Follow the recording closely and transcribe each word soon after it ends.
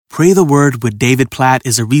Pray the Word with David Platt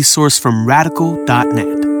is a resource from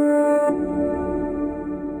radical.net.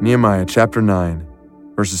 Nehemiah chapter 9,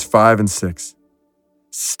 verses 5 and 6.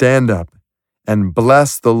 Stand up and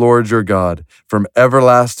bless the Lord your God from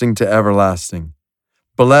everlasting to everlasting.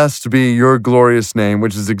 Blessed be your glorious name,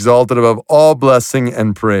 which is exalted above all blessing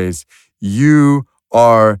and praise. You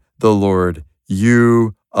are the Lord,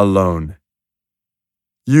 you alone.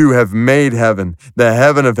 You have made heaven, the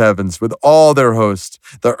heaven of heavens, with all their hosts,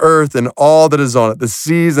 the earth and all that is on it, the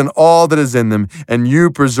seas and all that is in them, and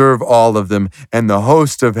you preserve all of them, and the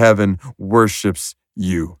host of heaven worships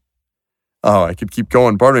you. Oh, I could keep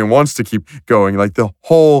going. Part of me wants to keep going. Like the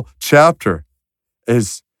whole chapter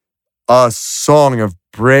is a song of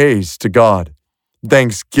praise to God,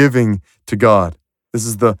 thanksgiving to God. This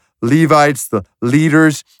is the Levites, the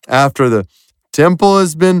leaders, after the temple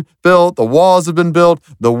has been built, the walls have been built,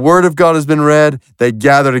 the word of God has been read. They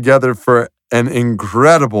gather together for an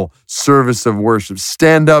incredible service of worship.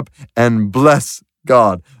 Stand up and bless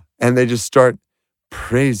God. And they just start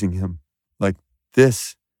praising him. Like,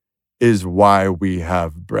 this is why we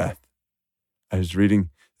have breath. I was reading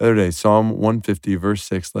the other day, Psalm 150, verse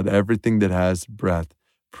 6, let everything that has breath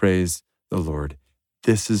praise the Lord.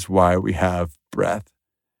 This is why we have breath,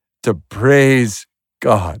 to praise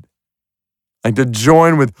God. Like to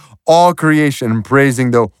join with all creation in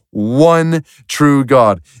praising the one true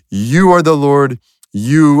God. You are the Lord,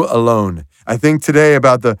 you alone. I think today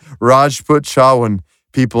about the Rajput Chawan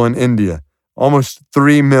people in India, almost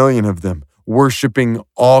 3 million of them worshiping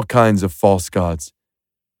all kinds of false gods.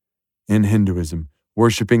 In Hinduism,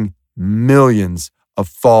 worshiping millions of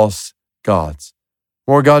false gods.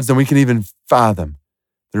 More gods than we can even fathom.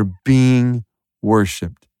 They're being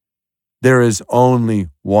worshiped. There is only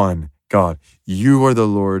one God. You are the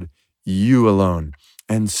Lord, you alone.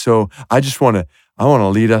 And so I want to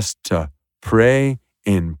lead us to pray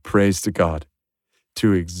in praise to God,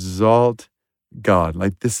 to exalt God.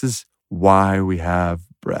 Like, this is why we have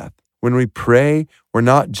breath. When we pray, we're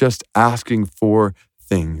not just asking for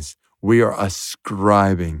things. We are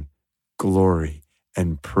ascribing glory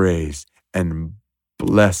and praise and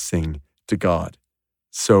blessing to God.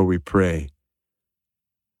 So we pray,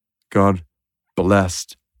 God,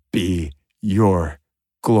 blessed be your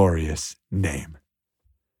glorious name,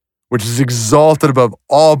 which is exalted above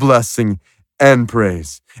all blessing and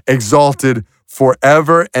praise, exalted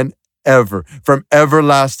forever and ever, from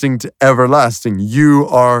everlasting to everlasting. You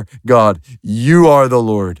are God. You are the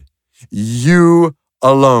Lord. You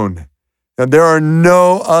alone. And there are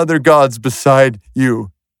no other gods beside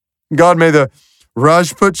you. God, may the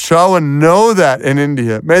Rajput Chawan know that in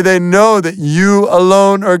India. May they know that you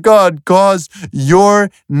alone are God. Cause your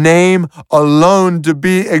name alone to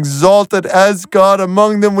be exalted as God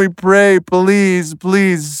among them, we pray. Please,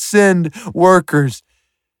 please send workers.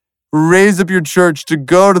 Raise up your church to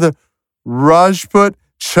go to the Rajput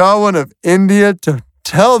Chawan of India to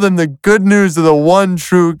tell them the good news of the one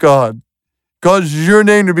true God. Cause your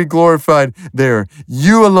name to be glorified there.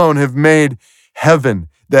 You alone have made heaven,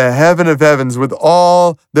 the heaven of heavens, with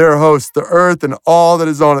all their hosts, the earth and all that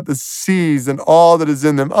is on it, the seas and all that is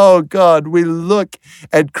in them. Oh God, we look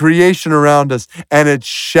at creation around us and it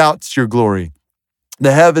shouts your glory.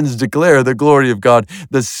 The heavens declare the glory of God.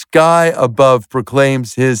 The sky above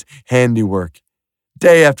proclaims his handiwork.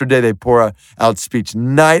 Day after day, they pour out speech.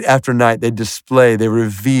 Night after night, they display, they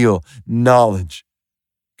reveal knowledge.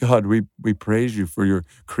 God, we praise you for your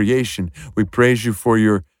creation. We praise you for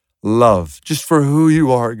your love, just for who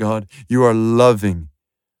you are, God. You are loving.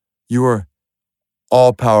 You are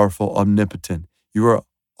all-powerful, omnipotent. You are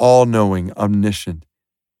all-knowing, omniscient.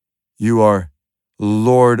 You are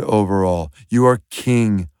Lord over all. You are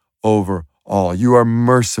King over all. You are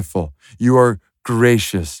merciful. You are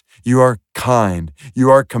gracious. You are kind.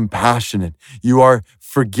 You are compassionate. You are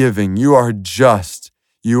forgiving. You are just.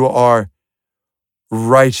 You are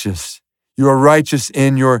righteous. You are righteous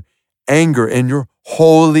in your anger, in your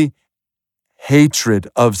holy hatred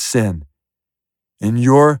of sin, in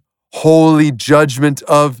your holy judgment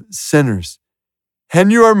of sinners.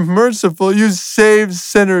 And you are merciful. You save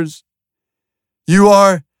sinners. You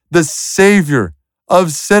are the Savior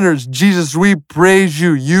of sinners. Jesus, we praise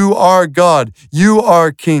you. You are God. You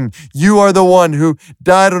are King. You are the one who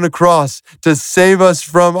died on a cross to save us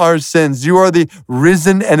from our sins. You are the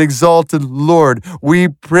risen and exalted Lord. We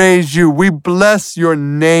praise you. We bless your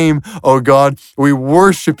name, O God. We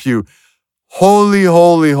worship you. Holy,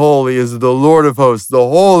 holy, holy is the Lord of hosts. The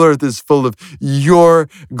whole earth is full of your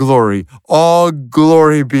glory. All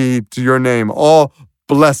glory be to your name. All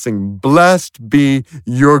blessing. Blessed be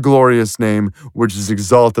your glorious name, which is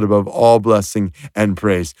exalted above all blessing and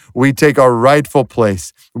praise. We take our rightful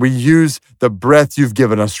place. We use the breath you've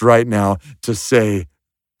given us right now to say,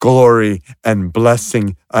 glory and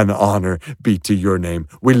blessing and honor be to your name.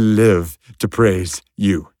 We live to praise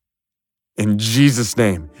you. In Jesus'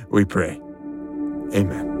 name we pray.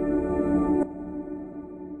 Amen.